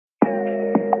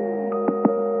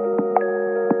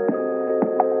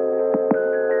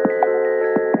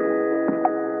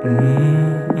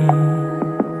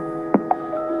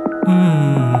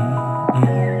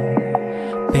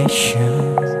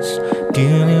Patience,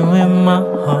 dealing with my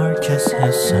heart, just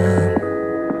have some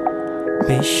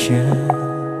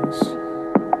patience.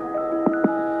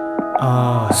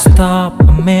 Oh, stop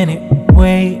a minute,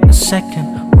 wait a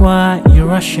second, why you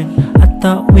rushing? I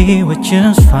thought we were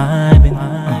just vibing,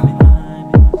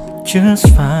 just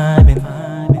vibing.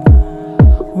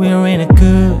 We're in a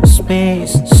good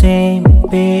space, same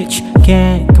page,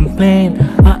 can't complain.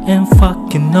 I am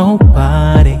fucking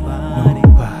nobody,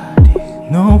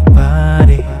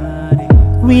 nobody.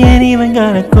 We ain't even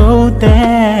gonna go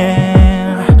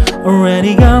there.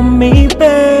 Already got me,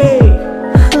 babe.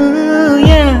 Ooh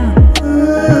yeah,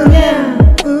 ooh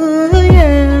yeah, ooh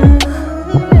yeah.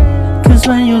 Cause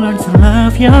when you learn to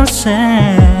love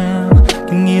yourself,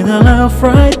 can give the love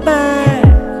right back.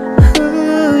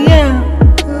 Ooh yeah,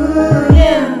 ooh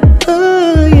yeah,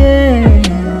 ooh yeah.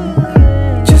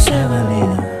 Just have a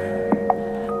little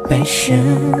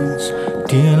patience,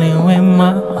 dealing with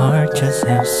my heart, just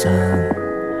have some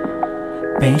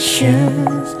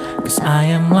patience. Cause I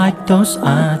am like those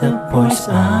other boys,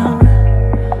 I'm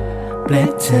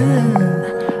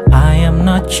blatant. I am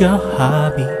not your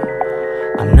hobby,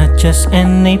 I'm not just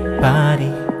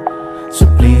anybody. So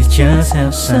please just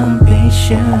have some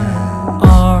patience.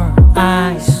 Our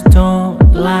eyes don't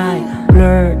lie,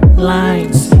 blurred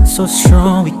lines so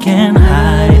strong we can't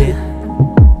hide it,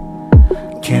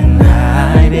 can't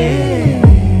hide it.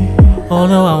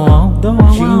 Although I want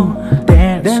you,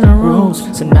 there's the rules,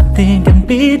 so nothing can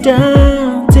be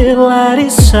done till I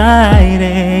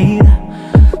decided.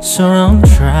 So don't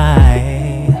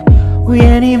try, we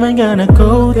ain't even gonna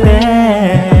go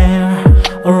there.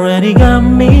 Already got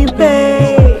me,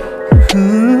 babe.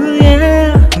 Ooh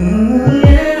yeah, ooh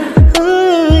yeah,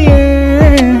 ooh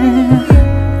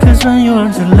yeah. Cause when you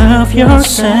learn to love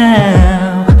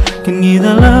yourself, can give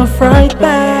the love right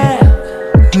back.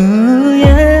 Ooh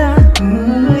yeah,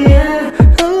 ooh yeah,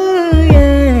 ooh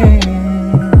yeah.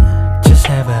 Just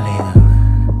have a little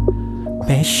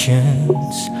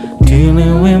patience,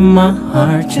 dealing with my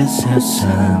heart, just have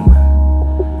some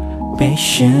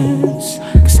patience.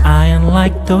 Cause I am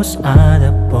like those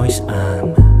other boys,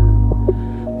 I'm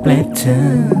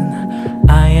blatant.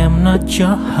 I am not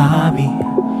your hobby,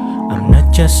 I'm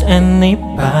not just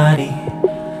anybody.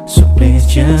 So please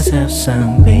just have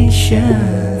some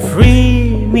patience.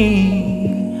 Free me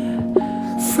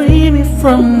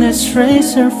from this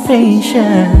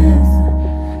reservation.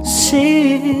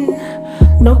 See,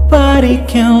 nobody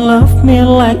can love me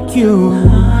like you.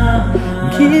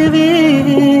 Give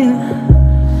in,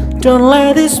 don't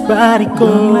let this body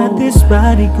go,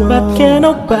 but can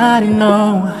nobody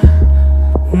know.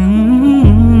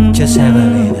 Just have a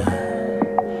little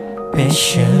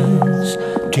patience,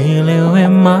 dealing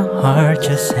with my heart,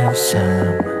 just have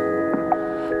some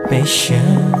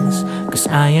patience. Cause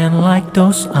I am like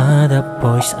those other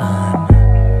boys, I'm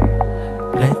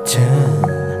blatant.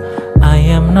 I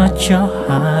am not your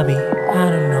hobby, I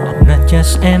don't know, I'm not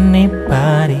just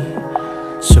anybody.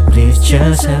 So please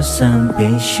just have some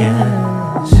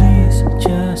patience, please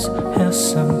just have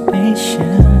some patience.